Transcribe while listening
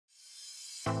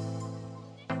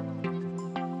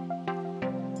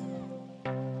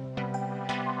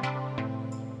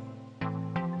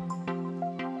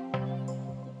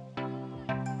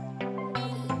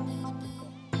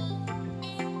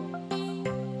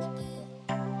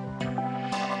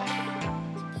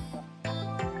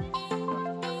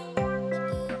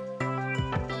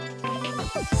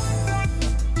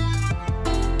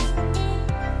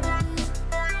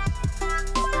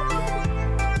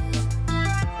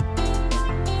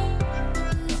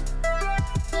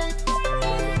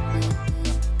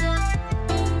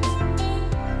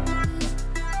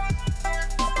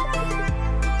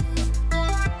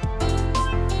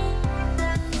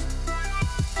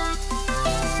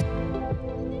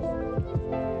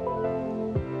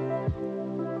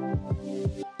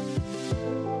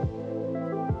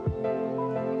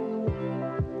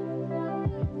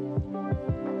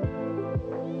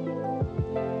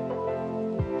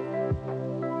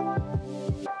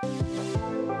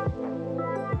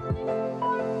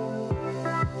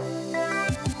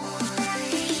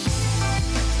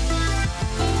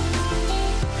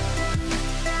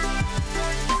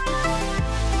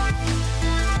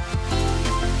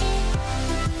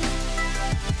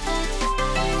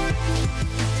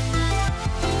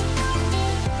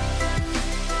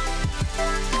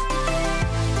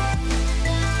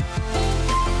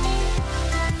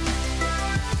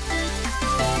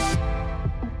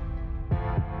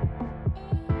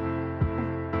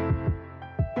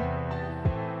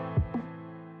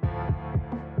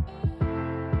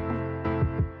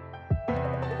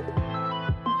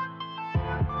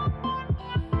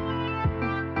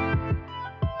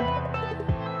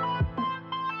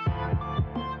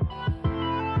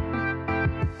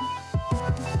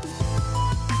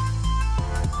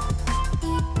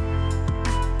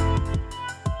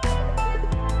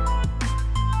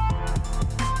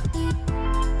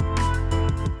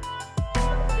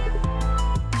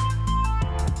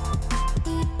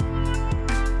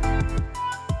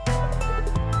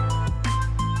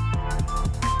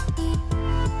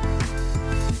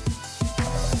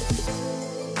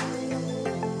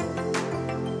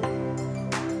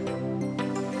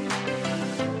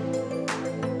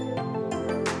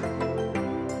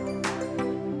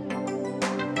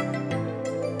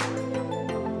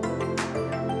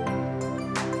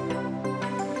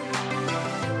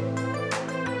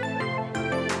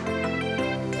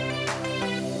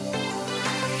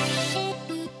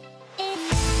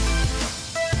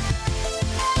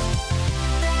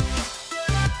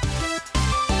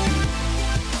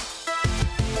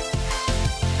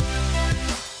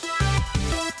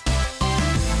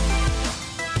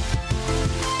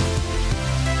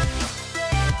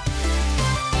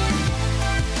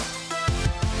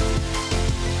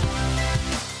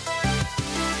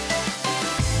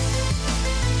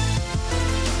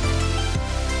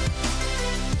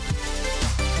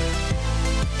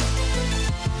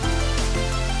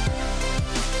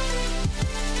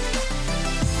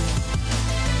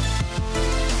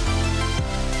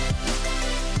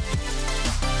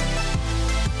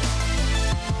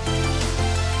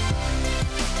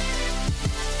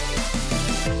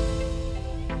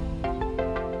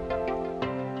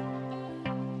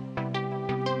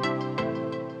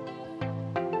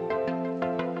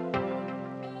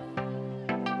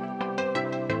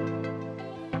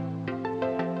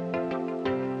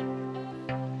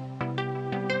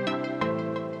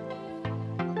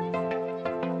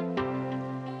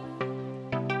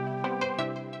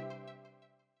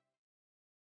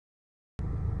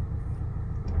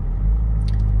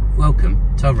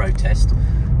welcome to our road test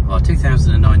of our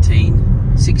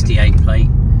 2019 68 plate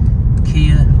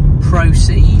Kia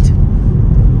Proceed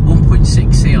 1.6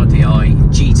 CRDI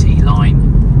GT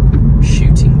line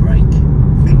shooting brake.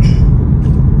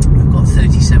 We've got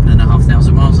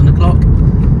 37,500 miles on the clock.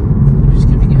 Just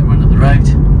giving it a run of the road.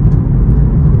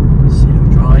 See how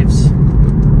it drives.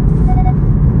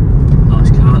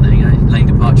 Nice car, there you go. Lane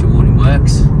departure warning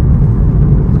works.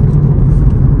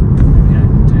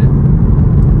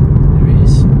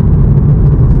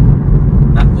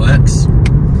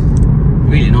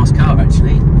 Really nice car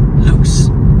actually, looks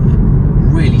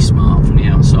really smart from the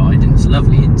outside and it's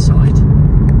lovely inside.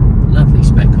 Lovely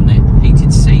spec on it,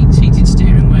 heated seats, heated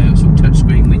steering wheel, it's all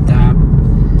touchscreen with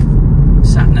DAB,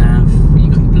 sat nav,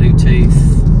 you've got your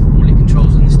Bluetooth, all your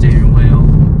controls on the steering wheel,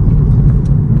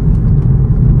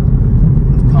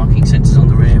 parking sensors on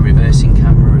the rear, reversing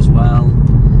camera as well,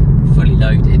 fully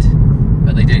loaded.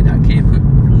 But they do that, Kia put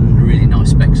really nice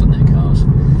specs on their cars.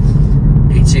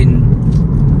 It's in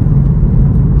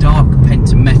dark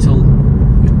Penta metal.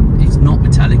 It's not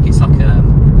metallic, it's like a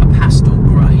pastel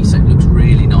grey, so it looks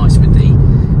really nice with the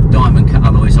diamond cut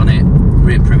alloys on it,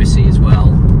 rear privacy as well,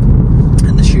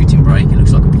 and the shooting brake, it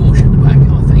looks like a Porsche at the back,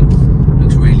 I think.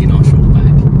 Looks really nice from the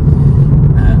back.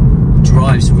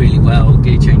 Drives really well,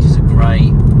 gear changes are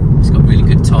great, it's got really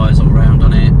good tyres all round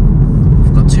on it.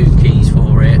 We've got 2 keys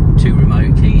for it, 2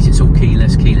 remote keys, it's all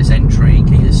keyless entry,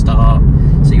 keyless start,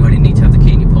 so you only need to have the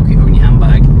key in your pocket or in your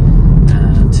handbag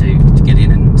to get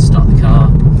in and start the car.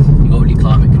 You've got all your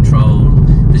climate control,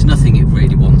 there's nothing it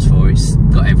really wants for it, it's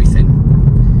got everything.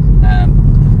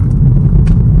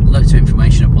 Loads of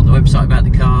information up on the website about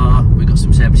the car, we've got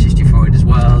some service history for it as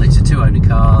well. It's a 2-owner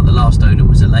car, the last owner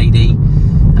was a lady,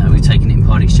 we've taken it in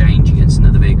part exchange against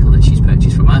another vehicle that she's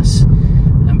purchased from us.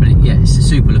 Yeah, it's a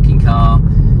super looking car,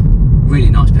 really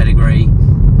nice pedigree.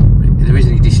 If there is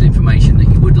any additional information that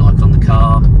you would like on the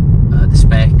car, the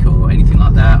spec or anything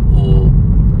like that, or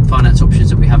finance options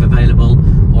that we have available,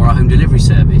 or our home delivery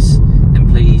service, then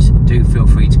please do feel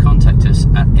free to contact us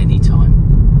at any time.